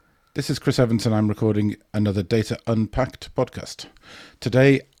This is Chris Evans and I'm recording another Data Unpacked podcast.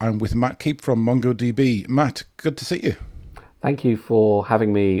 Today I'm with Matt Keep from MongoDB. Matt, good to see you. Thank you for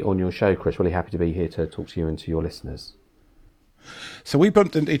having me on your show, Chris. Really happy to be here to talk to you and to your listeners. So we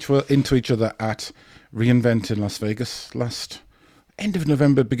bumped into each other at reInvent in Las Vegas last end of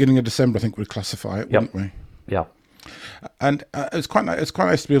November, beginning of December, I think we'd classify it, wouldn't we? Yeah. And it was quite nice. It's quite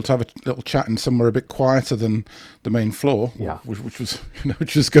nice to be able to have a little chat in somewhere a bit quieter than the main floor, Yeah. which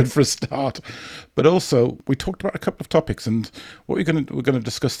was good for a start. But also, we talked about a couple of topics, and what we're going to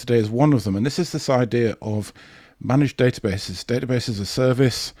discuss today is one of them. And this is this idea of managed databases as a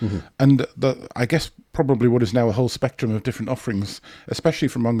service, and I guess probably what is now a whole spectrum of different offerings, especially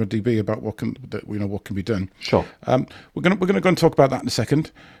from MongoDB, about what can be done. Sure. We're going to go and talk about that in a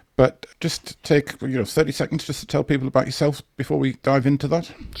second. But just take 30 seconds just to tell people about yourself before we dive into that.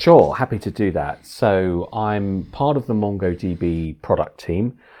 Sure, happy to do that. So I'm part of the MongoDB product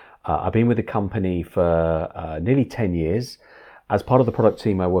team. I've been with the company for nearly 10 years. As part of the product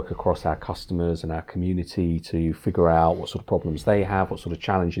team, I work across our customers and our community to figure out what sort of problems they have, what sort of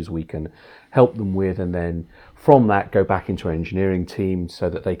challenges we can help them with, and then from that go back into our engineering team so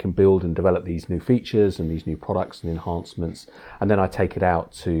that they can build and develop these new features and these new products and enhancements. And then I take it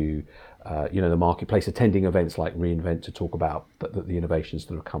out to the marketplace, attending events like reInvent to talk about the innovations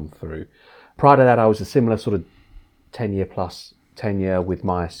that have come through. Prior to that, I was a similar sort of 10-year plus tenure with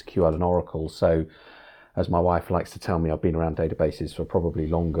MySQL and Oracle. So as my wife likes to tell me, I've been around databases for probably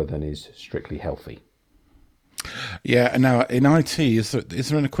longer than is strictly healthy. Yeah, and now in IT, is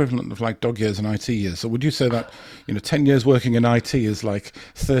there an equivalent of like dog years and IT years? So would you say that 10 years working in IT is like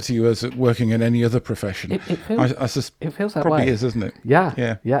 30 years working in any other profession? It feels that probably way. is, isn't it? Yeah,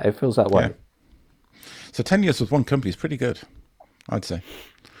 it feels that way. Yeah. So 10 years with one company is pretty good, I'd say.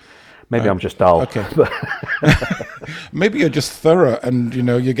 Maybe I'm just dull. Okay. Maybe you're just thorough, and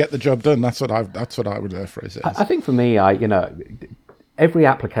you get the job done. That's what I would phrase it as. I think for me, every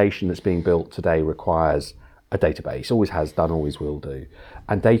application that's being built today requires a database. Always has done, always will do.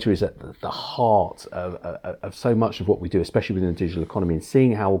 And data is at the heart of so much of what we do, especially within the digital economy, and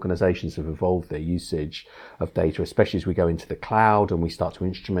seeing how organizations have evolved their usage of data, especially as we go into the cloud and we start to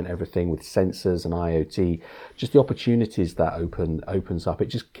instrument everything with sensors and IoT, just the opportunities that opens up. It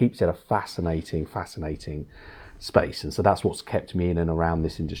just keeps it a fascinating space. And so that's what's kept me in and around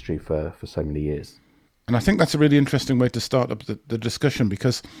this industry for so many years. And I think that's a really interesting way to start up the discussion,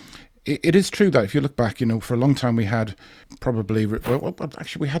 because it is true that if you look back, for a long time we had probably,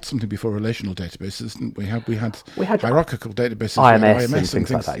 actually we had something before relational databases, didn't we? We had hierarchical databases, IMS and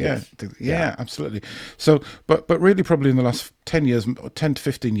things like that. Yeah, absolutely. So, but really probably in the last 10 years, 10 to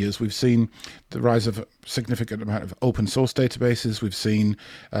 15 years, we've seen the rise of a significant amount of open source databases. We've seen,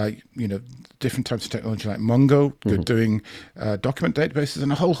 different types of technology like Mongo doing document databases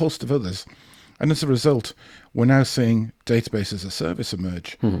and a whole host of others. And as a result, we're now seeing database as a service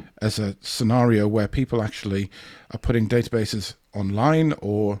emerge as a scenario where people actually are putting databases online,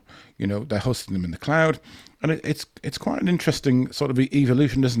 or they're hosting them in the cloud. And it's quite an interesting sort of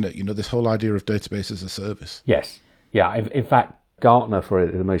evolution, isn't it? This whole idea of database as a service. Yes. Yeah. In fact, Gartner, for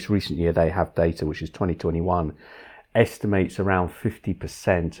the most recent year they have data, which is 2021, estimates around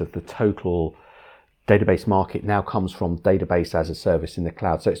 50% of the total database market now comes from database as a service in the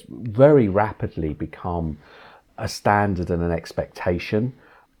cloud. So it's very rapidly become a standard and an expectation.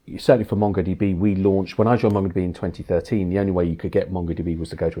 Certainly for MongoDB, we launched, when I joined MongoDB in 2013, the only way you could get MongoDB was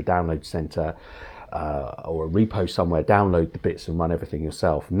to go to a download center or a repo somewhere, download the bits and run everything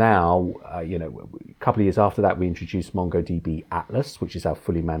yourself. Now, a couple of years after that, we introduced MongoDB Atlas, which is our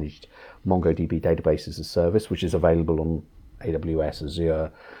fully managed MongoDB database as a service, which is available on AWS,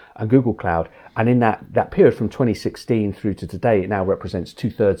 Azure, and Google Cloud. And in that period from 2016 through to today, it now represents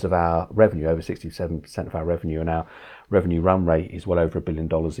 2/3 of our revenue, over 67% of our revenue, and our revenue run rate is well over $1 billion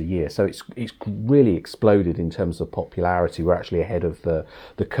a year. So it's really exploded in terms of popularity. We're actually ahead of the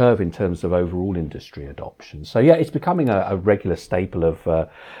curve in terms of overall industry adoption. So yeah, it's becoming a regular staple of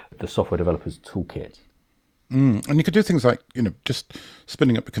the software developers toolkit. And you could do things like, just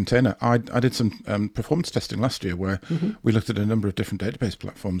spinning up a container. I did some performance testing last year where we looked at a number of different database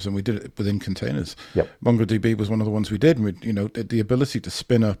platforms, and we did it within containers. Yep. MongoDB was one of the ones we did. And the ability to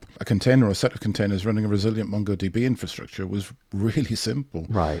spin up a container or a set of containers running a resilient MongoDB infrastructure was really simple.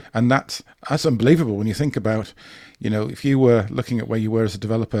 Right. And that's unbelievable when you think about, if you were looking at where you were as a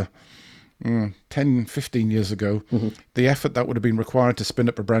developer 10, 15 years ago, the effort that would have been required to spin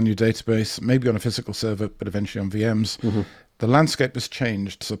up a brand new database, maybe on a physical server, but eventually on VMs, the landscape has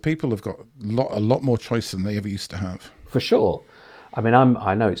changed. So people have got a lot more choice than they ever used to have. For sure. I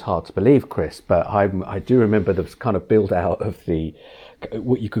know it's hard to believe, Chris, but I do remember the kind of build out of the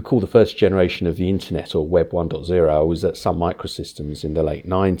what you could call the first generation of the internet, or Web 1.0. I was at Sun Microsystems in the late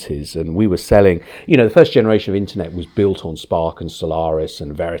 90s, and we were selling, the first generation of internet was built on Spark and Solaris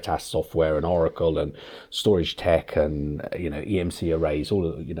and Veritas software and Oracle and storage tech and, EMC arrays,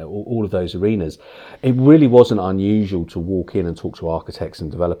 all of those arenas. It really wasn't unusual to walk in and talk to architects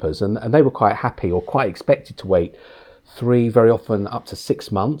and developers, and they were quite happy or quite expected to wait 3, very often up to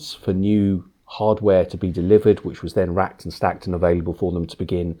 6 months for new hardware to be delivered, which was then racked and stacked and available for them to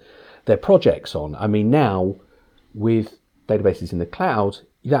begin their projects on. I mean, now with databases in the cloud,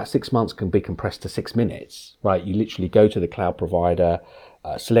 that 6 months can be compressed to 6 minutes, right? You literally go to the cloud provider,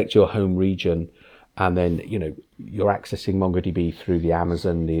 select your home region, and then you're accessing MongoDB through the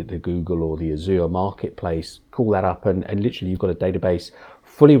Amazon, the Google, or the Azure marketplace. Call that up, and literally you've got a database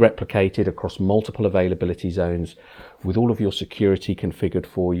fully replicated across multiple availability zones, with all of your security configured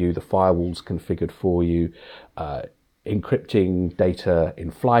for you, the firewalls configured for you, encrypting data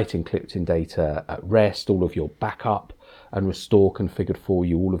in flight, encrypting data at rest, all of your backup and restore configured for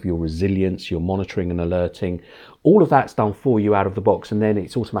you, all of your resilience, your monitoring and alerting, all of that's done for you out of the box, and then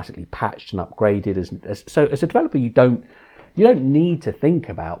it's automatically patched and upgraded. So as a developer, you don't need to think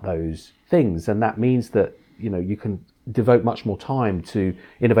about those things, and that means that you can devote much more time to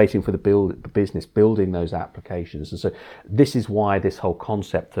innovating for the business, building those applications. And so this is why this whole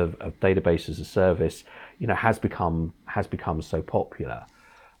concept of database as a service, has become so popular.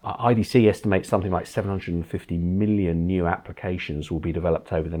 IDC estimates something like 750 million new applications will be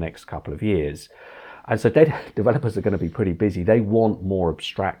developed over the next couple of years. And so data developers are going to be pretty busy. They want more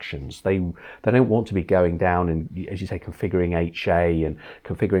abstractions. They don't want to be going down and, as you say, configuring HA and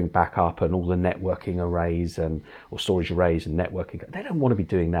configuring backup and all the networking arrays or storage arrays and networking. They don't want to be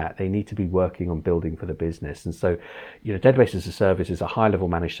doing that. They need to be working on building for the business. And so, database as a service is a high-level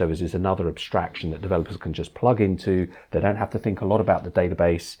managed service, is another abstraction that developers can just plug into. They don't have to think a lot about the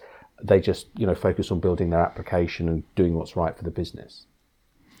database. They just, focus on building their application and doing what's right for the business.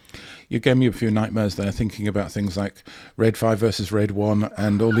 You gave me a few nightmares there, thinking about things like RAID 5 versus RAID 1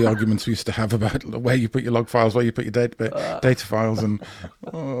 and all the arguments we used to have about where you put your log files, where you put your data files, and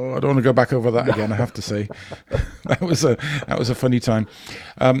I don't want to go back over that again, I have to say. That was a funny time.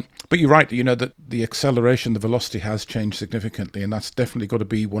 But you're right, that the acceleration, the velocity has changed significantly, and that's definitely got to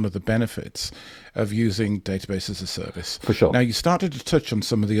be one of the benefits of using database as a service. For sure. Now, you started to touch on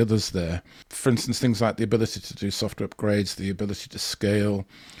some of the others there. For instance, things like the ability to do software upgrades, the ability to scale.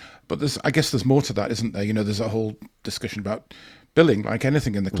 But I guess there's more to that, isn't there? There's a whole discussion about billing, like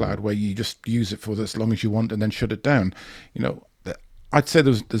anything in the cloud, where you just use it for as long as you want and then shut it down. I'd say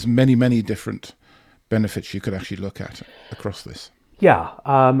there's many, many different benefits you could actually look at across this. Yeah,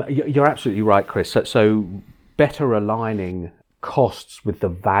 you're absolutely right, Chris. So better aligning costs with the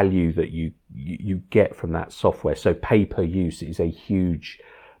value that you get from that software. So pay per use is a huge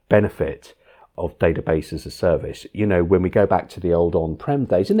benefit of database as a service. When we go back to the old on-prem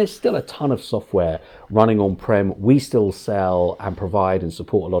days, and there's still a ton of software running on-prem, we still sell and provide and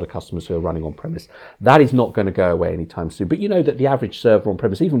support a lot of customers who are running on-premise. That is not going to go away anytime soon. But that the average server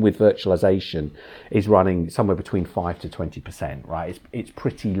on-premise, even with virtualization, is running somewhere between 5 to 20%, right? It's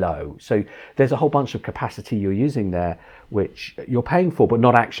pretty low. So there's a whole bunch of capacity you're using there, which you're paying for, but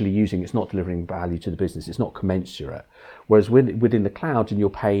not actually using. It's not delivering value to the business. It's not commensurate. Whereas within the cloud, and you're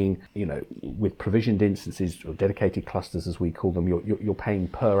paying, with provisioned instances or dedicated clusters, as we call them, you're paying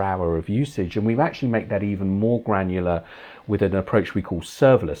per hour of usage. And we've actually made that even more granular with an approach we call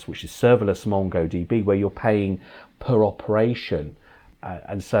serverless, which is serverless MongoDB, where you're paying per operation.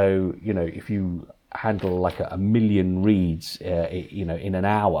 And so, if you handle like a million reads, in an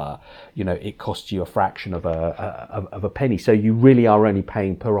hour, it costs you a fraction of a penny. So you really are only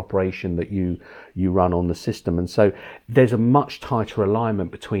paying per operation that you run on the system. And so there's a much tighter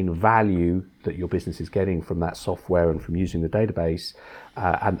alignment between value that your business is getting from that software and from using the database,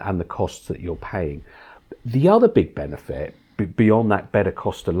 and the costs that you're paying. The other big benefit beyond that better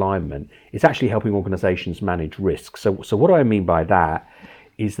cost alignment is actually helping organizations manage risk. So what do I mean by that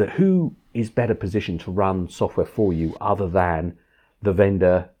is that who is better positioned to run software for you other than the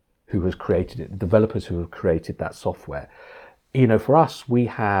vendor who has created it, the developers who have created that software. For us, we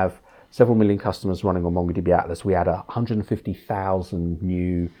have several million customers running on MongoDB Atlas. We add 150,000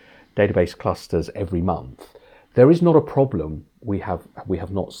 new database clusters every month. There is not a problem we have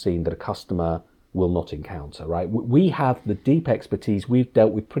not seen that a customer will not encounter, right? We have the deep expertise. We've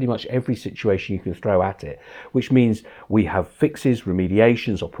dealt with pretty much every situation you can throw at it, which means we have fixes,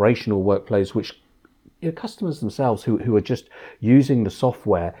 remediations, operational workflows, which customers themselves who are just using the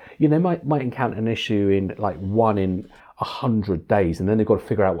software, might encounter an issue in like 1 in 100 days, and then they've got to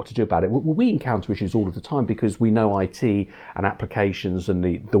figure out what to do about it. Well, we encounter issues all of the time because we know IT and applications and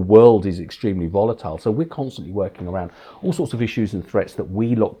the world is extremely volatile. So we're constantly working around all sorts of issues and threats that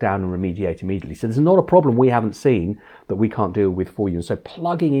we lock down and remediate immediately. So there's not a problem we haven't seen that we can't deal with for you. And so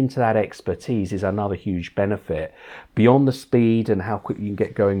plugging into that expertise is another huge benefit. Beyond the speed and how quickly you can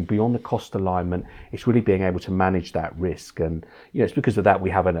get going, beyond the cost alignment, it's really being able to manage that risk. And it's because of that we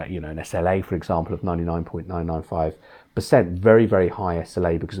have an SLA, for example, of 99.995%, very, very high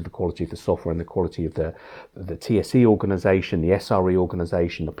SLA because of the quality of the software and the quality of the TSE organization, the SRE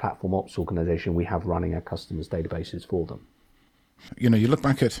organization, the platform ops organization we have running our customers' databases for them. You look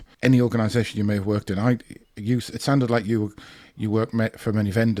back at any organization you may have worked in. It sounded like you work for many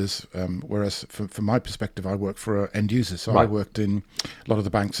vendors, whereas from my perspective, I work for end users. So right. I worked in a lot of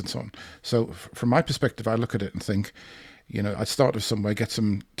the banks and so on. So from my perspective, I look at it and think, I'd start with somewhere, get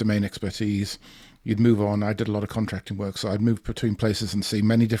some domain expertise. You'd move on. I did a lot of contracting work, so I'd move between places and see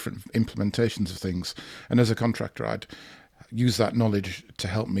many different implementations of things. And as a contractor, I'd use that knowledge to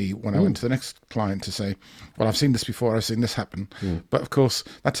help me when I went to the next client to say, well, I've seen this before, I've seen this happen. But of course,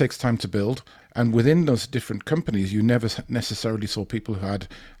 that takes time to build. And within those different companies, you never necessarily saw people who had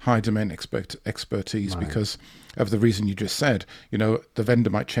high domain expertise right. because of the reason you just said. The vendor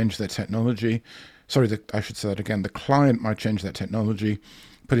might change their technology. I should say that again. The client might change their technology,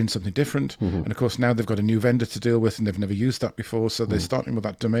 put in something different. And of course, now they've got a new vendor to deal with and they've never used that before. So they're starting with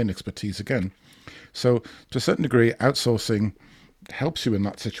that domain expertise again. So to a certain degree, outsourcing helps you in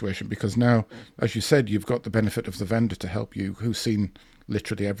that situation because now, as you said, you've got the benefit of the vendor to help you who's seen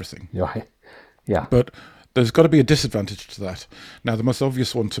literally everything. Right. Yeah. But there's got to be a disadvantage to that. Now, the most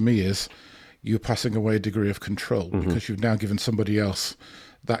obvious one to me is you're passing away a degree of control because you've now given somebody else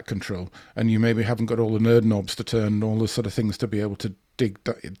that control, and you maybe haven't got all the nerd knobs to turn and all those sort of things to be able to dig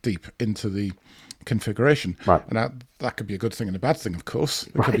deep into the configuration. Right. And that could be a good thing and a bad thing, of course.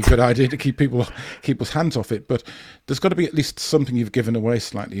 It could be a good idea to keep people's hands off it, but there's got to be at least something you've given away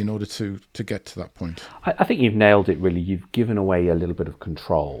slightly in order to get to that point. I think you've nailed it, really. You've given away a little bit of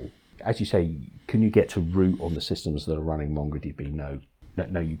control. As you say, can you get to root on the systems that are running MongoDB? No,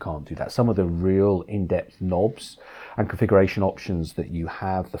 you can't do that. Some of the real in-depth knobs and configuration options that you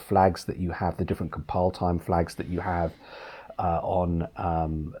have, the flags that you have, the different compile time flags that you have on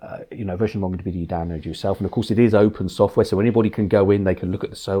version of MongoDB that you download yourself. And of course, it is open software, so anybody can go in, they can look at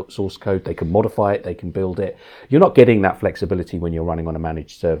the source code, they can modify it, they can build it. You're not getting that flexibility when you're running on a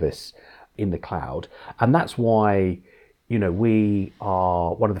managed service in the cloud. And that's why we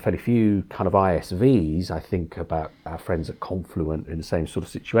are one of the fairly few kind of ISVs. I think about our friends at Confluent in the same sort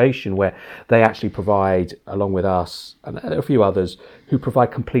of situation where they actually provide, along with us and a few others, who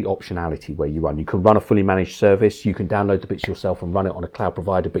provide complete optionality where you run. You can run a fully managed service, you can download the bits yourself and run it on a cloud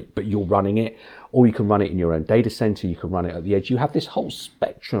provider, but you're running it, or you can run it in your own data center, you can run it at the edge. You have this whole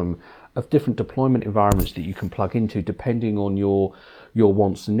spectrum of different deployment environments that you can plug into depending on your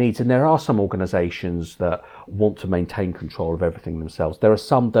wants and needs. And there are some organizations that want to maintain control of everything themselves. There are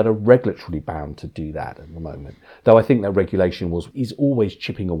some that are regulatorily bound to do that at the moment, though I think that regulation is always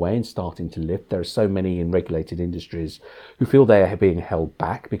chipping away and starting to lift. There are so many in regulated industries who feel they are being held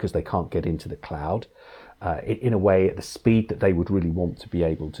back because they can't get into the cloud in a way at the speed that they would really want to be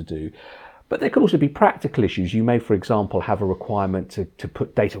able to do. But there could also be practical issues. You may, for example, have a requirement to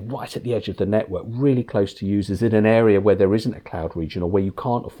put data right at the edge of the network, really close to users in an area where there isn't a cloud region or where you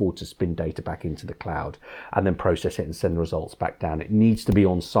can't afford to spin data back into the cloud and then process it and send the results back down. It needs to be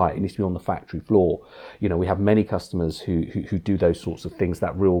on site. It needs to be on the factory floor. We have many customers who do those sorts of things,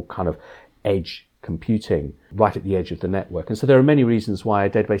 that real kind of edge computing right at the edge of the network. And so there are many reasons why a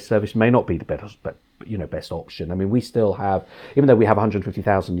database service may not be the best option. I mean, we still have, even though we have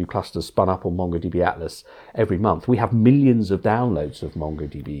 150,000 new clusters spun up on MongoDB Atlas every month, we have millions of downloads of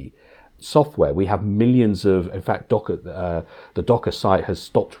MongoDB software. We have millions of, in fact, Docker, the Docker site has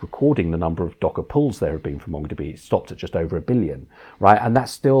stopped recording the number of Docker pulls there have been from MongoDB. It stopped at just over 1 billion, right? And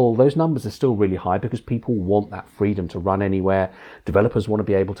those numbers are still really high because people want that freedom to run anywhere. Developers want to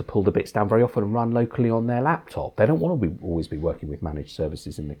be able to pull the bits down very often and run locally on their laptop. They don't want to always be working with managed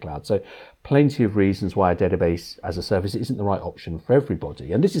services in the cloud. So plenty of reasons why a database as a service isn't the right option for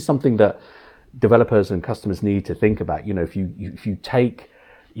everybody. And this is something that developers and customers need to think about. If you take,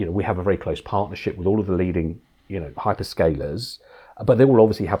 we have a very close partnership with all of the leading, hyperscalers, but they will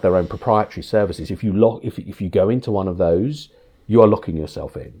obviously have their own proprietary services. If you go into one of those, you are locking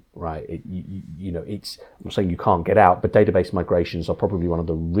yourself in, right? It's, I'm not saying you can't get out, but database migrations are probably one of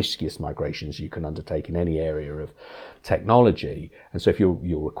the riskiest migrations you can undertake in any area of technology. And so if your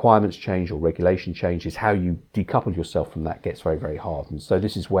requirements change or regulation changes, how you decouple yourself from that gets very, very hard. And so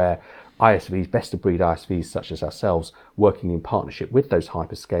this is where ISVs, best of breed ISVs such as ourselves, working in partnership with those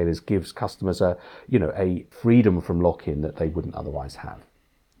hyperscalers, gives customers a freedom from lock-in that they wouldn't otherwise have.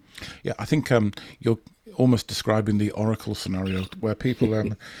 Yeah, I think you're almost describing the Oracle scenario where people,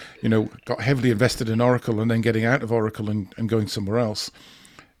 got heavily invested in Oracle and then getting out of Oracle and going somewhere else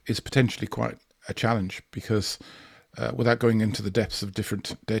is potentially quite a challenge because without going into the depths of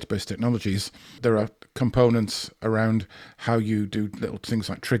different database technologies, there are components around how you do little things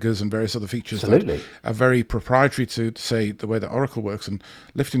like triggers and various other features Absolutely. that are very proprietary to, say, the way that Oracle works, and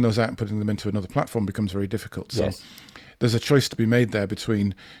lifting those out and putting them into another platform becomes very difficult. So Yes. there's a choice to be made there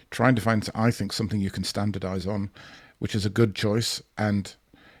between trying to find, I think, something you can standardize on, which is a good choice, and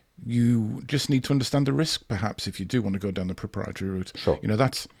you just need to understand the risk, perhaps, if you do want to go down the proprietary route. Sure.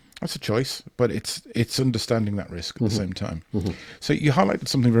 That's a choice, but it's understanding that risk at the same time. So you highlighted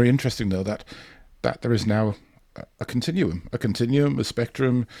something very interesting, though, that there is now a continuum, a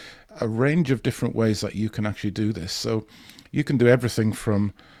spectrum, a range of different ways that you can actually do this. So you can do everything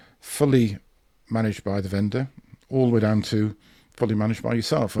from fully managed by the vendor all the way down to fully managed by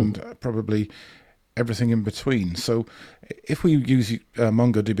yourself, and probably everything in between. So if we use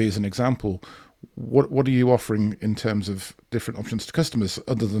MongoDB as an example, what are you offering in terms of different options to customers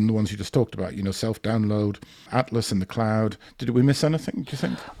other than the ones you just talked about? Self-download, Atlas in the cloud. Did we miss anything, do you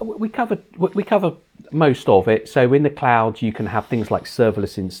think? We cover most of it. So in the cloud, you can have things like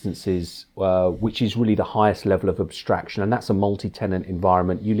serverless instances, which is really the highest level of abstraction, and that's a multi-tenant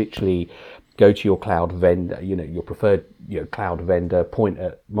environment. You literally go to your cloud vendor, your preferred cloud vendor, point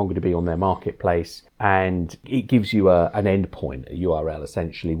at MongoDB on their marketplace, and it gives you an endpoint, a URL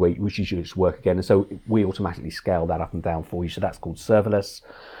essentially, which you should just work again. And so we automatically scale that up and down for you. So that's called serverless.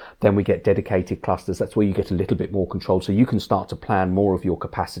 Then we get dedicated clusters. That's where you get a little bit more control. So you can start to plan more of your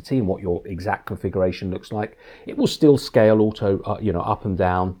capacity and what your exact configuration looks like. It will still scale up and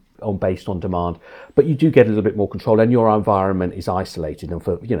down based on demand, but you do get a little bit more control, and your environment is isolated. And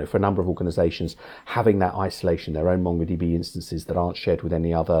for a number of organizations, having that isolation, their own MongoDB instances that aren't shared with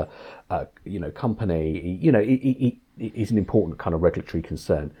any other company, it is an important kind of regulatory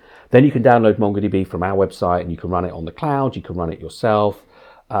concern. Then you can download MongoDB from our website, and you can run it on the cloud. You can run it yourself,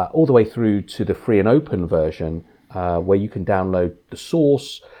 all the way through to the free and open version, where you can download the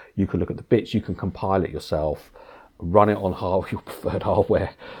source. You can look at the bits. You can compile it yourself. Run it on your preferred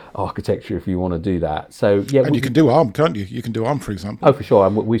hardware architecture if you want to do that. So yeah, and you can do ARM, can't you? You can do ARM, for example. Oh, for sure.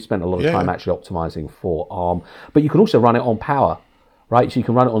 And we've spent a lot of time actually optimizing for ARM, but you can also run it on Power, right? So you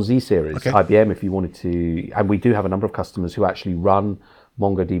can run it on Z series, IBM if you wanted to. And we do have a number of customers who actually run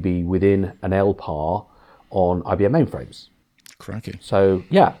MongoDB within an LPAR on IBM mainframes. Crikey. So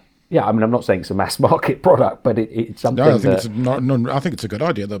yeah. I mean, I'm not saying it's a mass market product, but it's something. No, I think it's a good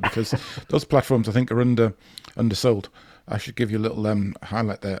idea though, because those platforms I think are undersold. I should give you a little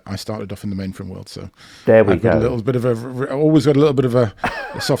highlight there. I started off in the mainframe world, so there we go. Always got a little bit of a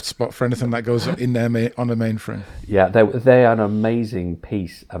soft spot for anything that goes in there on a mainframe. Yeah, they are an amazing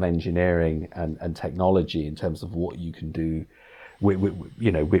piece of engineering and technology in terms of what you can do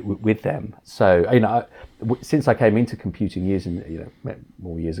with them. So since I came into computing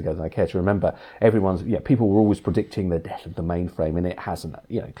more years ago than I care to remember, people were always predicting the death of the mainframe, and it hasn't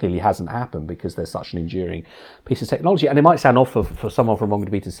clearly hasn't happened because there's such an enduring piece of technology. And it might sound odd for someone from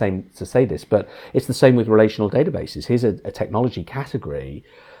MongoDB to say this, but it's the same with relational databases. Here's a technology category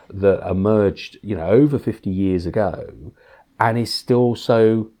that emerged over 50 years ago and is still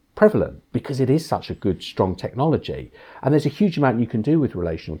so prevalent because it is such a good, strong technology. And there's a huge amount you can do with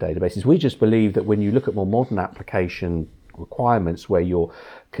relational databases. We just believe that when you look at more modern application requirements where you're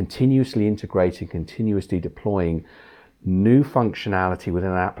continuously integrating, continuously deploying new functionality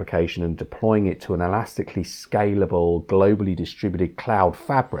within an application and deploying it to an elastically scalable, globally distributed cloud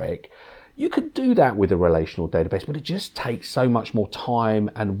fabric, you could do that with a relational database, but it just takes so much more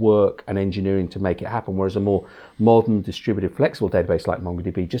time and work and engineering to make it happen. Whereas a more modern, distributed, flexible database like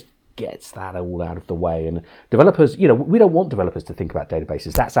MongoDB just gets that all out of the way. And developers, we don't want developers to think about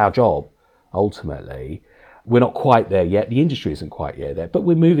databases. That's our job, ultimately. We're not quite there yet. The industry isn't quite yet there, but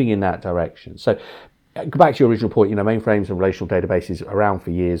we're moving in that direction. So go back to your original point, mainframes and relational databases are around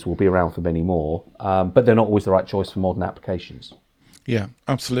for years, will be around for many more, but they're not always the right choice for modern applications. Yeah,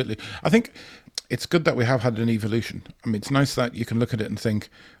 absolutely. I think it's good that we have had an evolution. I mean, it's nice that you can look at it and think,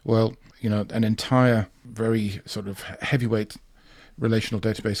 well, an entire very sort of heavyweight relational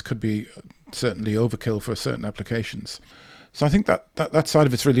database could be certainly overkill for certain applications. So I think that side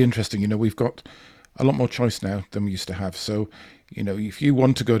of it's really interesting. We've got a lot more choice now than we used to have. So, if you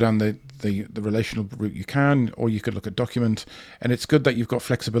want to go down the relational route, you can, or you could look at document. And it's good that you've got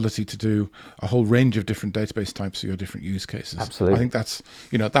flexibility to do a whole range of different database types for your different use cases. Absolutely. I think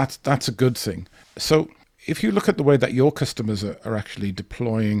that's a good thing. So if you look at the way that your customers are actually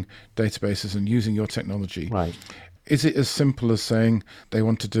deploying databases and using your technology, Right. is it as simple as saying they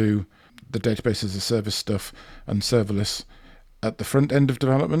want to do the database as a service stuff and serverless at the front end of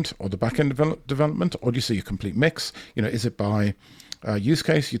development or the back end of development, or do you see a complete mix? Is it by use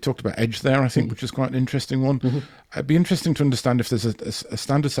case? You talked about Edge there, I think, which is quite an interesting one. It'd be interesting to understand if there's a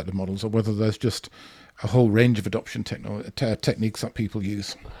standard set of models or whether there's just a whole range of adoption techniques that people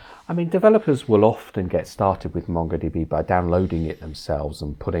use. I mean, developers will often get started with MongoDB by downloading it themselves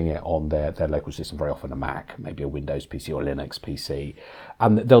and putting it on their local system, very often a Mac, maybe a Windows PC or Linux PC.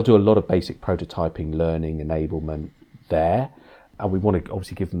 And they'll do a lot of basic prototyping, learning, enablement there. And we want to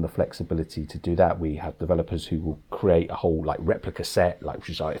obviously give them the flexibility to do that. We have developers who will create a whole replica set, which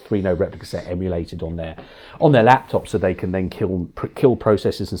is like a 3-node replica set emulated on their laptop, so they can then kill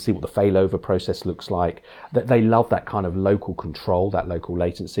processes and see what the failover process looks like. That they love that kind of local control, that local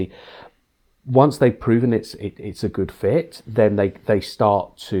latency. Once they've proven it's a good fit, then they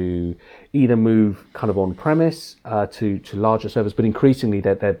start to either move kind of on premise to larger servers, but increasingly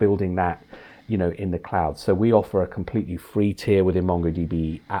they're building that in the cloud. So we offer a completely free tier within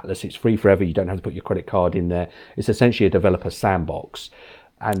MongoDB Atlas. It's free forever. You don't have to put your credit card in there. It's essentially a developer sandbox.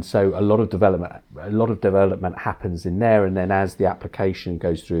 And so a lot of development happens in there. And then as the application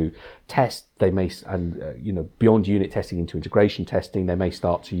goes through test, they may, beyond unit testing into integration testing, they may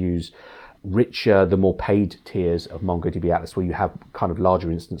start to use richer, the more paid tiers of MongoDB Atlas, where you have kind of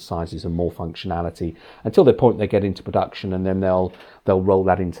larger instance sizes and more functionality until the point they get into production, and then they'll roll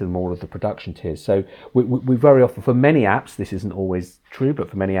that into more of the production tiers. So we very often, for many apps, this isn't always true,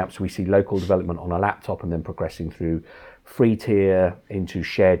 but for many apps we see local development on a laptop and then progressing through free tier into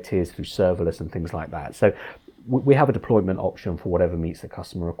shared tiers through serverless and things like that. So we have a deployment option for whatever meets the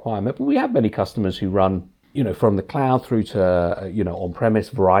customer requirement, but we have many customers who run from the cloud through to, on-premise.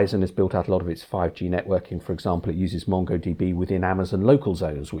 Verizon has built out a lot of its 5G networking. For example, it uses MongoDB within Amazon local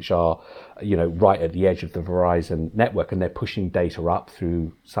zones, which are, right at the edge of the Verizon network, and they're pushing data up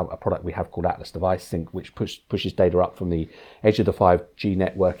through a product we have called Atlas Device Sync, which pushes data up from the edge of the 5G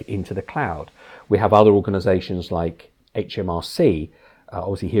network into the cloud. We have other organizations like HMRC,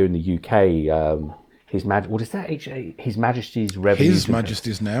 obviously here in the UK, His Majesty's Revenue. His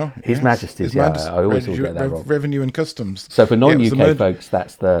Majesty's now. His yes. Majesty's, I always get that wrong. Revenue and Customs. So for non-UK folks,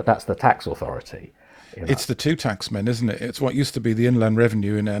 that's the tax authority. It's the two taxmen, isn't it? It's what used to be the Inland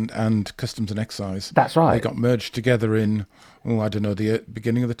Revenue and Customs and Excise. That's right. They got merged together in, the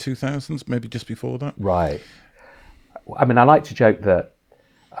beginning of the 2000s, maybe just before that. Right. I mean, I like to joke that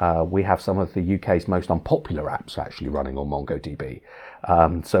we have some of the UK's most unpopular apps actually running on MongoDB.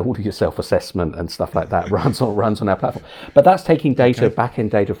 So all of your self-assessment and stuff like that runs on our platform. But that's taking data, back-end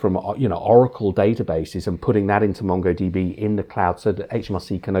data from Oracle databases and putting that into MongoDB in the cloud, so that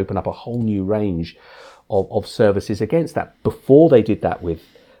HMRC can open up a whole new range of services against that. Before they did that with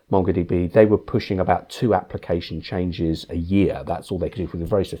MongoDB, they were pushing about 2 application changes a year. That's all they could do with a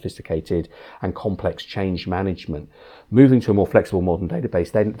very sophisticated and complex change management. Moving to a more flexible modern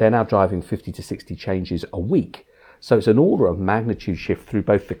database, they're now driving 50 to 60 changes a week. So it's an order of magnitude shift through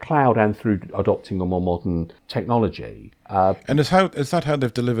both the cloud and through adopting a more modern technology. And is that how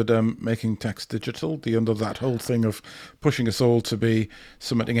they've delivered making tax digital? That whole thing of pushing us all to be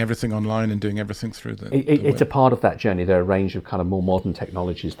submitting everything online and doing everything through it's a part of that journey. There are a range of kind of more modern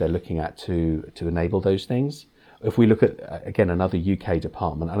technologies they're looking at to enable those things. If we look at, again, another UK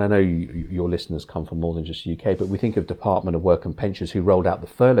department, and I know your listeners come from more than just UK, but we think of Department of Work and Pensions, who rolled out the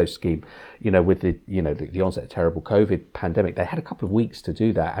furlough scheme, with the onset of terrible COVID pandemic. They had a couple of weeks to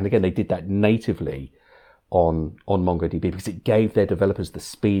do that. And again, they did that natively on MongoDB because it gave their developers the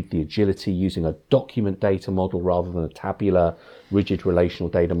speed, the agility, using a document data model rather than a tabular, rigid relational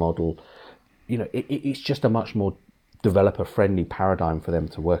data model. It's just a much more developer-friendly paradigm for them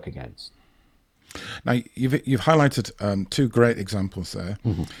to work against. Now, you've highlighted 2 great examples there.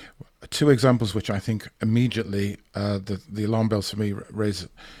 Mm-hmm. 2 examples which I think immediately the alarm bells for me raise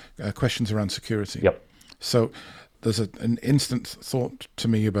questions around security. Yep. So there's an instant thought to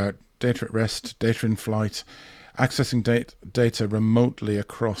me about data at rest, data in flight, accessing data remotely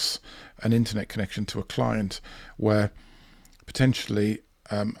across an internet connection to a client, where potentially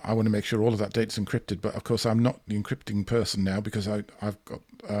I want to make sure all of that data's encrypted. But of course, I'm not the encrypting person now because I've got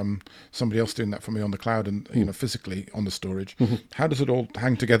somebody else doing that for me on the cloud and physically on the storage. How does it all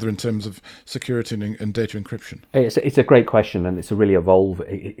hang together in terms of security and data encryption? It's a great question, and it's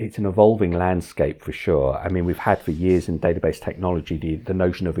an evolving landscape for sure. I mean, we've had for years in database technology the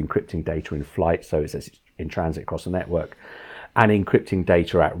notion of encrypting data in flight, so it's in transit across the network, and encrypting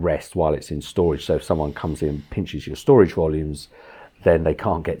data at rest while it's in storage. So if someone comes in, pinches your storage volumes, then they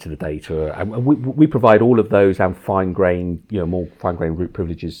can't get to the data. And we provide all of those and fine-grained, more fine-grained root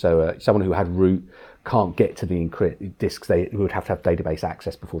privileges. So someone who had root can't get to the encrypt disks. They would have to have database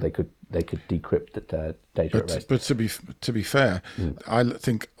access before they could decrypt the data at rest. But to be fair, I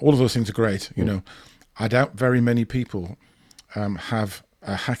think all of those things are great. I doubt very many people have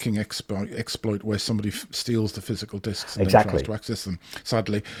a hacking exploit where somebody steals the physical disks and then tries to access them,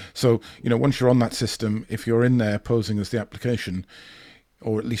 sadly. So, once you're on that system, if you're in there posing as the application,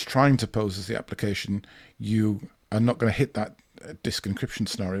 or at least trying to pose as the application, you are not going to hit that disk encryption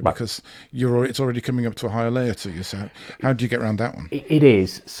scenario because it's already coming up to a higher layer to you. So how do you get around that one? It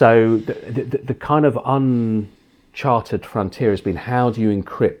is. So the kind of uncharted frontier has been, how do you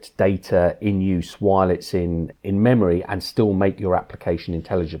encrypt data in use while it's in memory and still make your application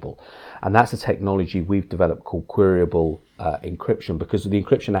intelligible? And that's a technology we've developed called queryable encryption, because the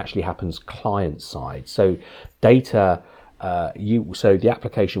encryption actually happens client side. So data, so the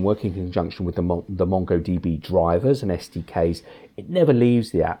application working in conjunction with the MongoDB drivers and SDKs, it never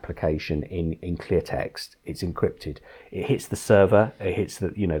leaves the application in clear text. It's encrypted. It hits the server, it hits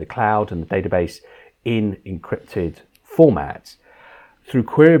the cloud and the database in encrypted formats. Through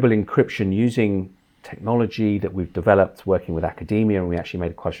queryable encryption, using technology that we've developed working with academia, and we actually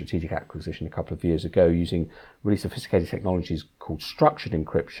made a quite strategic acquisition a couple of years ago using really sophisticated technologies called structured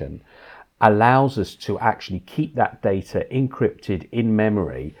encryption, allows us to actually keep that data encrypted in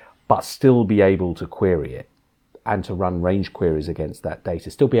memory, but still be able to query it and to run range queries against that data,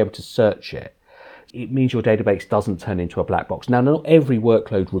 still be able to search it. It means your database doesn't turn into a black box. Now, not every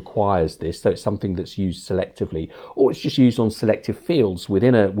workload requires this, so it's something that's used selectively, or it's just used on selective fields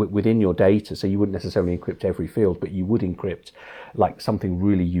within your data. So you wouldn't necessarily encrypt every field, but you would encrypt like something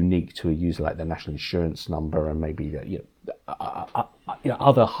really unique to a user, like their national insurance number and maybe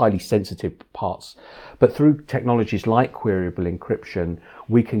other highly sensitive parts. But through technologies like queryable encryption,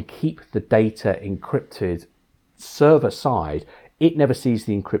 we can keep the data encrypted server side. It never sees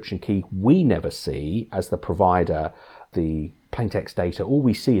the encryption key. We never see, as the provider, the plaintext data. All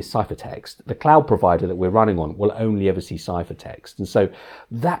we see is ciphertext. The cloud provider that we're running on will only ever see ciphertext. And so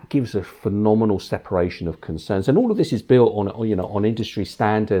that gives a phenomenal separation of concerns. And all of this is built on industry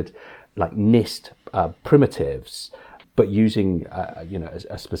standard, like NIST primitives, but using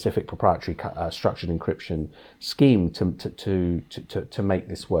a specific proprietary structured encryption scheme to make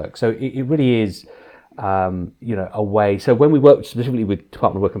this work. So it really is a way. So when we worked specifically with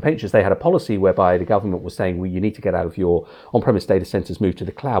Department of Work and Pensions, they had a policy whereby the government was saying, well, you need to get out of your on-premise data centers, move to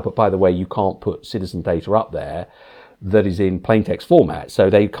the cloud. But by the way, you can't put citizen data up there that is in plaintext format. So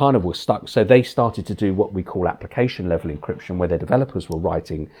they kind of were stuck. So they started to do what we call application level encryption, where their developers were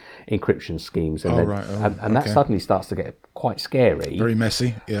writing encryption schemes. And that suddenly starts to get quite scary. Very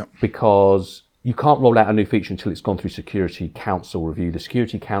messy, yeah. Because you can't roll out a new feature until it's gone through Security Council review. The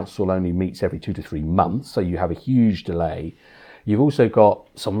Security Council only meets every 2 to 3 months, so you have a huge delay. You've also got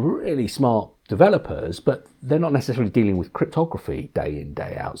some really smart developers, but they're not necessarily dealing with cryptography day in,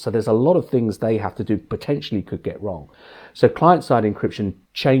 day out. So there's a lot of things they have to do, potentially could get wrong. So client-side encryption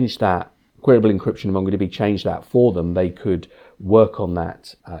changed that. Queryable encryption in MongoDB changed that for them. They could work on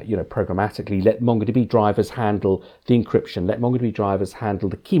that, programmatically. Let MongoDB drivers handle the encryption. Let MongoDB drivers handle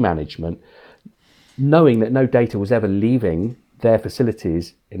the key management, knowing that no data was ever leaving their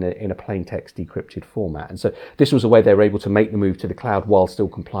facilities in a plain text decrypted format. And so this was a way they were able to make the move to the cloud while still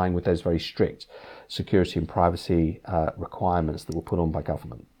complying with those very strict security and privacy requirements that were put on by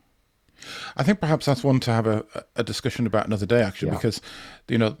government. I think perhaps that's one to have a discussion about another day, actually, because,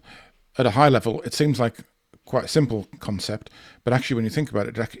 at a high level, it seems like quite a simple concept, but actually when you think about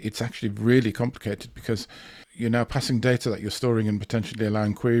it, it's actually really complicated, because you're now passing data that you're storing and potentially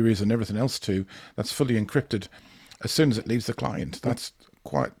allowing queries and everything else to, that's fully encrypted as soon as it leaves the client. That's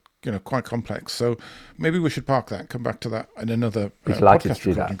quite complex. So maybe we should park that, come back to that in another podcast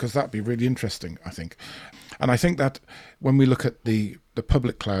recording, because that'd be really interesting, I think. And I think that when we look at the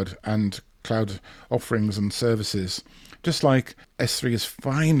public cloud and cloud offerings and services, just like S3 is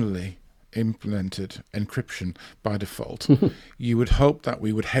finally implemented encryption by default, you would hope that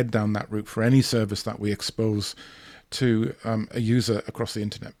we would head down that route for any service that we expose to a user across the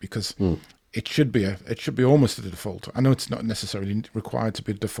internet, because it should be almost a default. I know it's not necessarily required to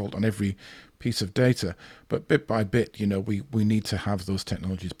be a default on every piece of data, but bit by bit, we need to have those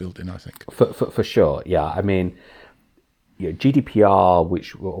technologies built in, I think. For sure, yeah. I mean, GDPR,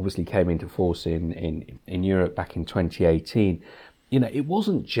 which obviously came into force in Europe back in 2018, it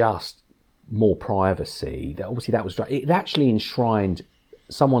wasn't just more privacy. Obviously, that was right. It actually enshrined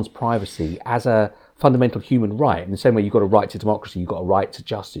someone's privacy as a fundamental human right. In the same way you've got a right to democracy, you've got a right to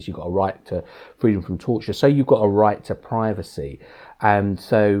justice, you've got a right to freedom from torture. So you've got a right to privacy. And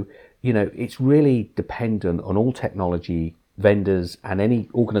so, it's really dependent on all technology vendors and any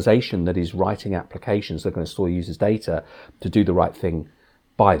organization that is writing applications that are going to store users' data to do the right thing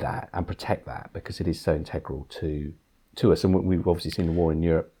by that and protect that, because it is so integral to us. And we've obviously seen the war in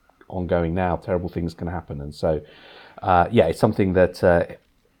Europe ongoing now. Terrible things can happen. And so, it's something that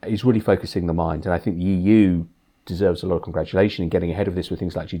is really focusing the mind. And I think the EU deserves a lot of congratulation in getting ahead of this with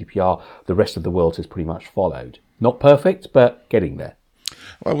things like GDPR. The rest of the world has pretty much followed. Not perfect, but getting there.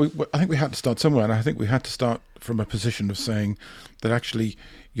 Well, I think we had to start somewhere, and I think we had to start from a position of saying that actually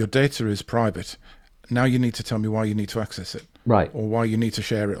your data is private. Now you need to tell me why you need to access it. Right. Or why you need to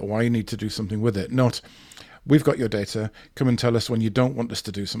share it, or why you need to do something with it. Not, we've got your data, come and tell us when you don't want us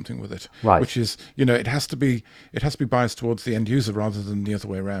to do something with it. Right. Which is, it has to be biased towards the end user rather than the other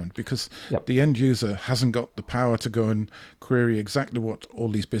way around, because the end user hasn't got the power to go and query exactly what all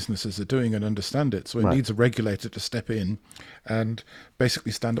these businesses are doing and understand it. So it needs a regulator to step in and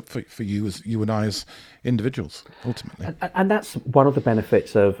basically stand up for you and I as individuals, ultimately. And that's one of the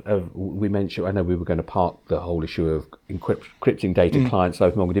benefits of we mentioned, I know we were going to park the whole issue of encrypting data client side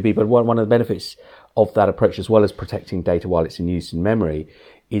of MongoDB, but one of the benefits of that approach, as well as protecting data while it's in use in memory,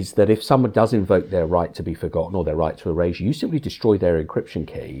 is that if someone does invoke their right to be forgotten or their right to erase, you simply destroy their encryption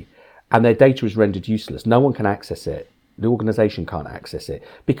key and their data is rendered useless. No one can access it. The organization can't access it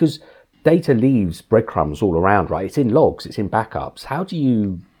because data leaves breadcrumbs all around, right? It's in logs, it's in backups. How do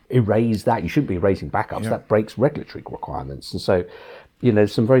you erase that? You shouldn't be erasing backups. That breaks regulatory requirements. And so,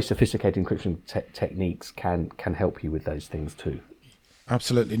 some very sophisticated encryption techniques can help you with those things too.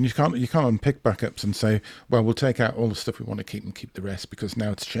 Absolutely, and you can't unpick backups and say, well, we'll take out all the stuff we want to keep and keep the rest, because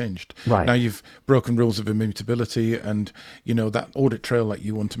now it's changed. Right. Now you've broken rules of immutability, and that audit trail that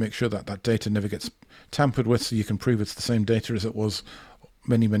you want to make sure that data never gets tampered with, so you can prove it's the same data as it was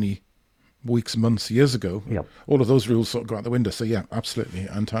many weeks, months, years ago. Yep. All of those rules sort of go out the window. So yeah, absolutely,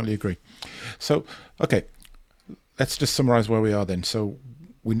 I entirely agree. So okay, let's just summarize where we are then. So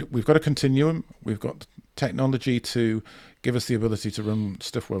we've got a continuum. We've got technology to give us the ability to run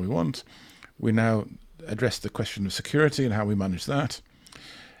stuff where we want. We now address the question of security and how we manage that.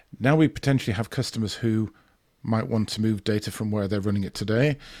 Now we potentially have customers who might want to move data from where they're running it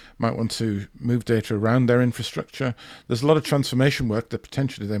today, might want to move data around their infrastructure. There's a lot of transformation work that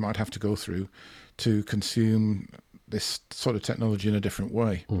potentially they might have to go through to consume this sort of technology in a different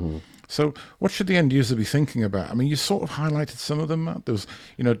way. Mm-hmm. So what should the end user be thinking about? I mean, you sort of highlighted some of them, Matt. There was,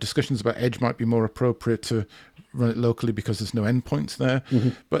 discussions about Edge might be more appropriate to run it locally because there's no endpoints there. Mm-hmm.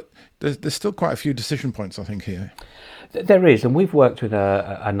 But there's still quite a few decision points, I think, here. There is, and we've worked with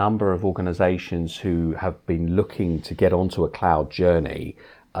a number of organizations who have been looking to get onto a cloud journey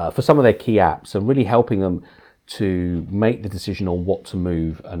for some of their key apps and really helping them to make the decision on what to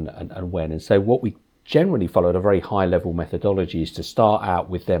move and when. And so what we generally followed a very high level methodology is to start out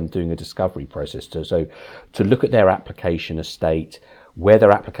with them doing a discovery process to look at their application estate, where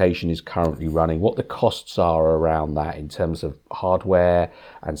their application is currently running, what the costs are around that in terms of hardware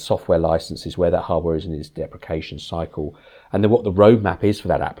and software licenses, where that hardware is in its deprecation cycle, and then what the roadmap is for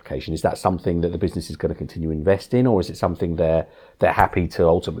that application. Is that something that the business is going to continue to invest in, or is it something they're happy to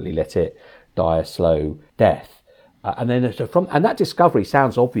ultimately let it die a slow death? And then and that discovery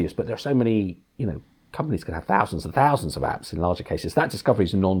sounds obvious, but there are so many, companies can have thousands and thousands of apps in larger cases. That discovery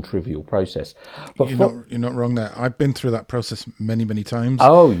is a non-trivial process. But you're not wrong there. I've been through that process many times.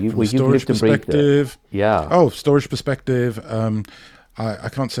 Oh, you've lived and breathed it. Yeah. Oh, storage perspective. I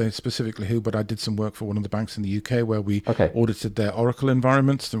can't say specifically who, but I did some work for one of the banks in the UK where we audited their Oracle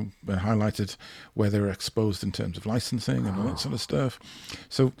environments and highlighted where they were exposed in terms of licensing and all that sort of stuff.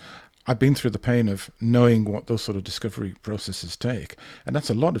 So I've been through the pain of knowing what those sort of discovery processes take, and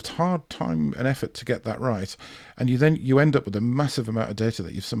that's a lot of hard time and effort to get that right. And you end up with a massive amount of data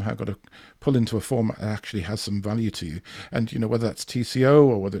that you've somehow got to pull into a format that actually has some value to you. And whether that's TCO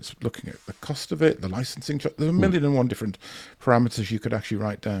or whether it's looking at the cost of it, the licensing, there's a million and one different parameters you could actually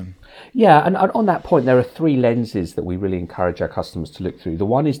write down. Yeah, and on that point, there are three lenses that we really encourage our customers to look through. The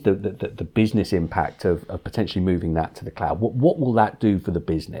one is the business impact of potentially moving that to the cloud. What will that do for the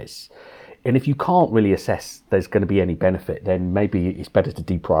business? And if you can't really assess there's going to be any benefit, then maybe it's better to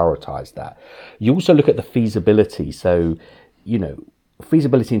deprioritize that. You also look at the feasibility. So,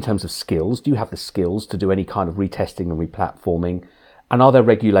 feasibility in terms of skills. Do you have the skills to do any kind of retesting and replatforming? And are there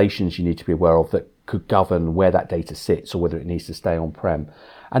regulations you need to be aware of that could govern where that data sits or whether it needs to stay on-prem?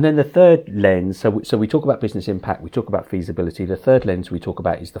 And then the third lens, so we talk about business impact, we talk about feasibility. The third lens we talk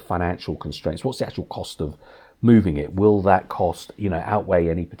about is the financial constraints. What's the actual cost of moving it? Will that cost, outweigh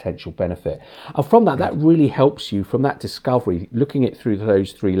any potential benefit? And from that really helps you, from that discovery, looking it through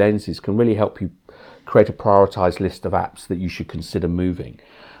those three lenses can really help you create a prioritized list of apps that you should consider moving.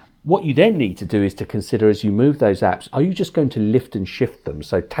 What you then need to do is to consider, as you move those apps, are you just going to lift and shift them?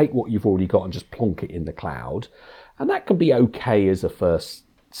 So take what you've already got and just plonk it in the cloud. And that can be okay as a first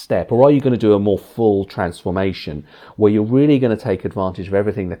step. Or are you going to do a more full transformation where you're really going to take advantage of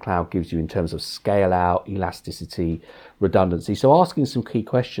everything the cloud gives you in terms of scale out, elasticity, redundancy? So asking some key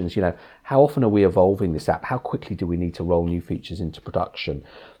questions, how often are we evolving this app? How quickly do we need to roll new features into production?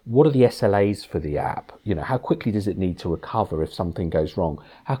 What are the SLAs for the app? How quickly does it need to recover if something goes wrong?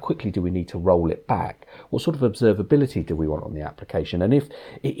 How quickly do we need to roll it back? What sort of observability do we want on the application? And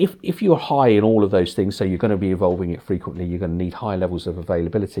if you're high in all of those things, so you're going to be evolving it frequently, you're going to need high levels of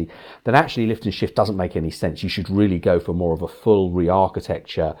availability, then actually lift and shift doesn't make any sense. You should really go for more of a full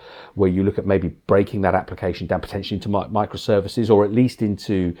re-architecture where you look at maybe breaking that application down potentially into microservices, or at least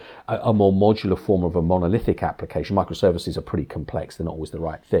into a more modular form of a monolithic application. Microservices are pretty complex. They're not always the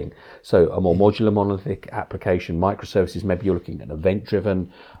right thing. So a more modular monolithic application, microservices, maybe you're looking at an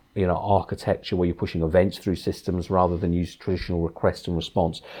event-driven architecture where you're pushing events through systems rather than use traditional request and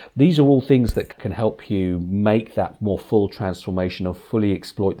response. These are all things that can help you make that more full transformation and fully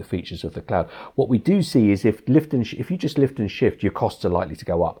exploit the features of the cloud. What we do see is if you just lift and shift, your costs are likely to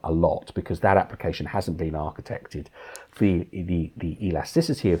go up a lot because that application hasn't been architected for the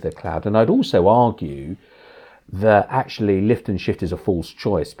elasticity of the cloud. And I'd also argue that actually lift and shift is a false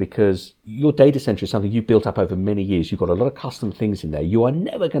choice because your data center is something you've built up over many years. You've got a lot of custom things in there. You are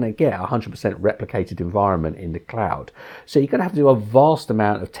never going to get a 100% replicated environment in the cloud. So you're going to have to do a vast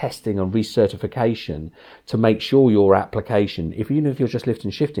amount of testing and recertification to make sure your application, even if you're just lift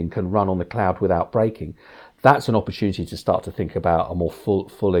and shifting, can run on the cloud without breaking. That's an opportunity to start to think about a more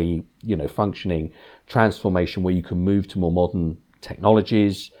fully, functioning transformation where you can move to more modern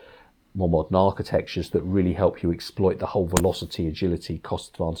technologies, more modern architectures that really help you exploit the whole velocity, agility,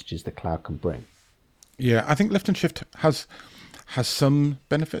 cost advantages the cloud can bring. Yeah, I think lift and shift has some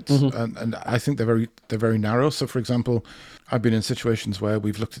benefits, and I think they're very narrow. So, for example, I've been in situations where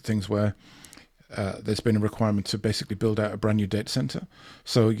we've looked at things where there's been a requirement to basically build out a brand new data center.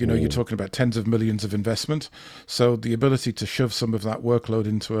 So, you're talking about tens of millions of investment. So the ability to shove some of that workload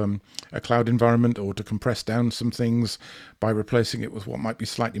into a cloud environment or to compress down some things by replacing it with what might be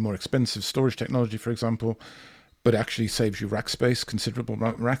slightly more expensive storage technology, for example, but actually saves you rack space, considerable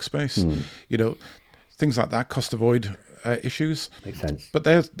rack space, things like that, cost avoid issues. Makes sense. But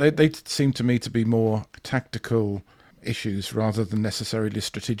they seem to me to be more tactical issues rather than necessarily a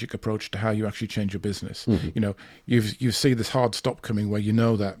strategic approach to how you actually change your business. You see this hard stop coming where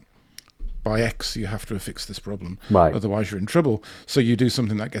that by X you have to fix this problem, right? Otherwise you're in trouble. So you do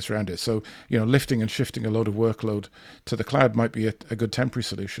something that gets around it. So lifting and shifting a load of workload to the cloud might be a good temporary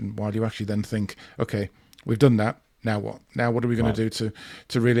solution, while you actually then think, okay, we've done that. Now what? Now what are we going to do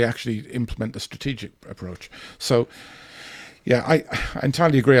to really actually implement the strategic approach? So. Yeah, I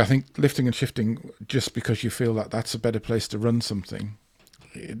entirely agree. I think lifting and shifting, just because you feel that that's a better place to run something,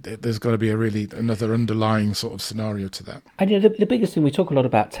 there's got to be another underlying sort of scenario to that. And the biggest thing, we talk a lot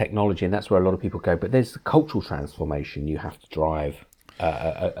about technology, and that's where a lot of people go, but there's the cultural transformation you have to drive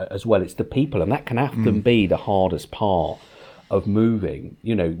as well. It's the people, and that can often be the hardest part of moving,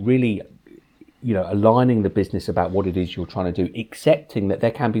 really aligning the business about what it is you're trying to do, accepting that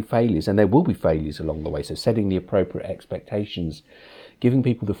there can be failures, and there will be failures along the way. So setting the appropriate expectations, giving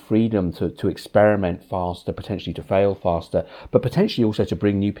people the freedom to experiment faster, potentially to fail faster, but potentially also to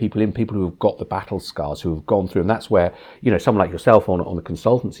bring new people in, people who have got the battle scars, who have gone through. And that's where, someone like yourself on the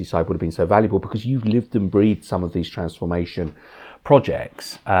consultancy side would have been so valuable, because you've lived and breathed some of these transformation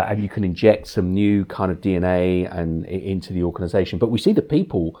projects, and you can inject some new kind of DNA and into the organization. But we see the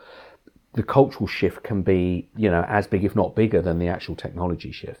people, the cultural shift can be, as big, if not bigger, than the actual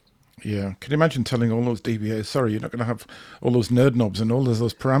technology shift. Yeah. Can you imagine telling all those DBAs, sorry, you're not going to have all those nerd knobs and all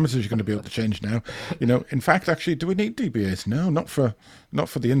those parameters you're going to be able to change now? In fact, actually, do we need DBAs? No, not for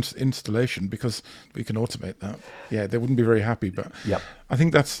the installation, because we can automate that. Yeah, they wouldn't be very happy. But yep. I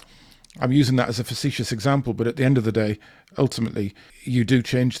think that's I'm using that as a facetious example, but at the end of the day, ultimately, you do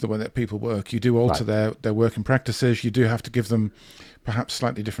change the way that people work. You do alter their working practices. You do have to give them perhaps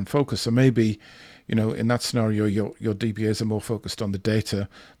slightly different focus. So maybe, in that scenario, your DBAs are more focused on the data,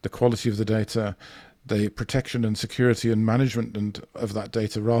 the quality of the data, the protection and security and management of that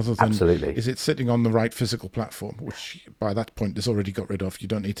data, rather than Absolutely. Is it sitting on the right physical platform, which by that point is already got rid of. You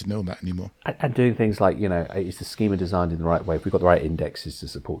don't need to know that anymore. And doing things like, is the schema designed in the right way? If we've got the right indexes to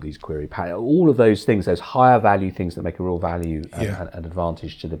support these query patterns, all of those things, those higher value things that make a real value and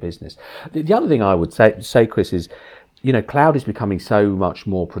advantage to the business. The other thing I would say, Chris, is, cloud is becoming so much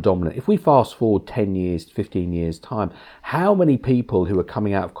more predominant. If we fast forward 10 years, 15 years time, how many people who are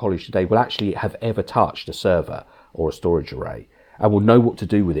coming out of college today will actually have ever touched a server or a storage array and will know what to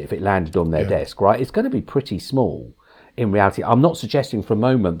do with it if it landed on their desk, right? It's going to be pretty small. In reality, I'm not suggesting for a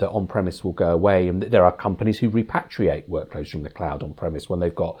moment that on-premise will go away, and there are companies who repatriate workloads from the cloud on-premise when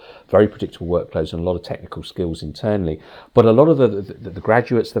they've got very predictable workloads and a lot of technical skills internally. But a lot of the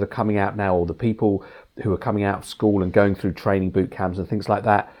graduates that are coming out now, or the people who are coming out of school and going through training boot camps and things like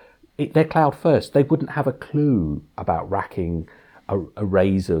that, they're cloud first. They wouldn't have a clue about racking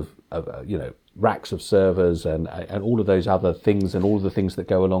arrays of racks of servers and all of those other things and all of the things that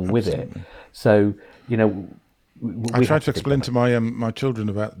go along with it. So, I try to explain to my children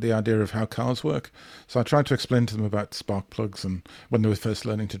about the idea of how cars work. So I tried to explain to them about spark plugs and when they were first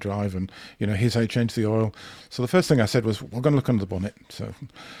learning to drive, and here's how you change the oil. So the first thing I said was, we're going to look under the bonnet. So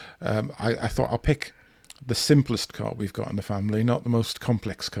I thought I'll pick the simplest car we've got in the family, not the most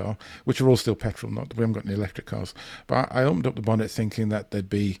complex car, which are all still petrol. Not we haven't got any electric cars. But I opened up the bonnet thinking that there'd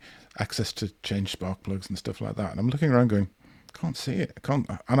be access to change spark plugs and stuff like that. And I'm looking around going, can't see it. I can't,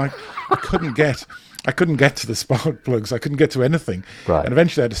 and I couldn't get to the spark plugs. I couldn't get to anything. Right. And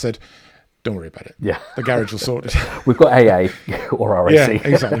eventually I just said, don't worry about it. Yeah. The garage will sort it. We've got AA or RAC. Yeah,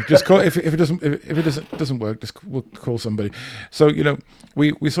 exactly. Just call if it doesn't work, we'll call somebody. So,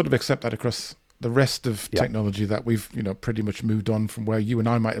 we sort of accept that across the rest of technology, that we've, pretty much moved on from where you and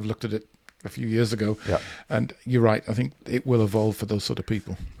I might have looked at it a few years ago. Yeah. And you're right. I think it will evolve for those sort of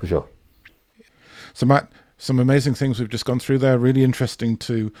people. For sure. So Matt, some amazing things we've just gone through there. Really interesting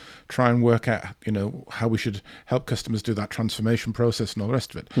to try and work out, how we should help customers do that transformation process and all the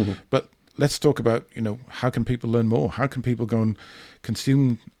rest of it. Mm-hmm. But let's talk about, how can people learn more? How can people go and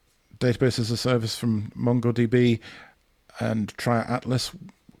consume database as a service from MongoDB and try Atlas?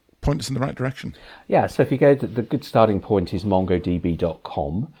 Point us in the right direction. Yeah, so if you go to the good starting point is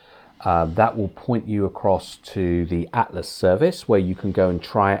mongodb.com. That will point you across to the Atlas service where you can go and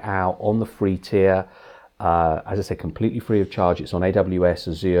try it out on the free tier. As I say, completely free of charge. It's on AWS,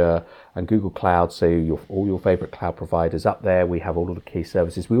 Azure, and Google Cloud. So all your favorite cloud providers up there. We have all of the key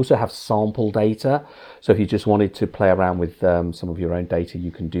services. We also have sample data. So if you just wanted to play around with some of your own data, you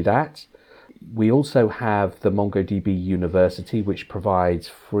can do that. We also have the MongoDB University, which provides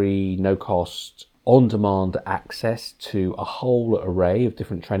free, no-cost, on-demand access to a whole array of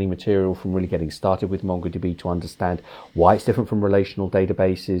different training material, from really getting started with MongoDB to understand why it's different from relational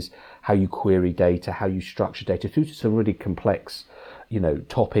databases, how you query data, how you structure data, through to some really complex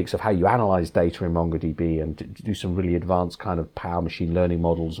topics of how you analyze data in MongoDB and do some really advanced kind of power machine learning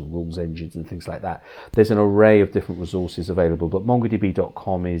models and rules engines and things like that. There's an array of different resources available, but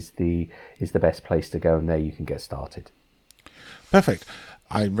mongodb.com is the best place to go, and there you can get started. Perfect.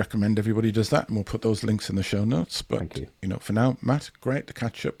 I recommend everybody does that, and we'll put those links in the show notes. But, Thank you. For now, Matt, great to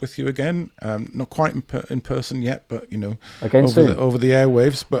catch up with you again. Not quite in person yet, but, again over the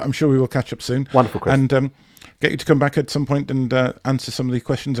airwaves. But I'm sure we will catch up soon. Wonderful, Chris. And get you to come back at some point and answer some of the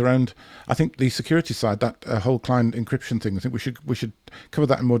questions around, I think, the security side, that whole client encryption thing. I think we should cover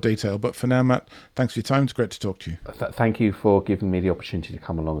that in more detail. But for now, Matt, thanks for your time. It's great to talk to you. Thank you for giving me the opportunity to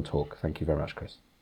come along and talk. Thank you very much, Chris.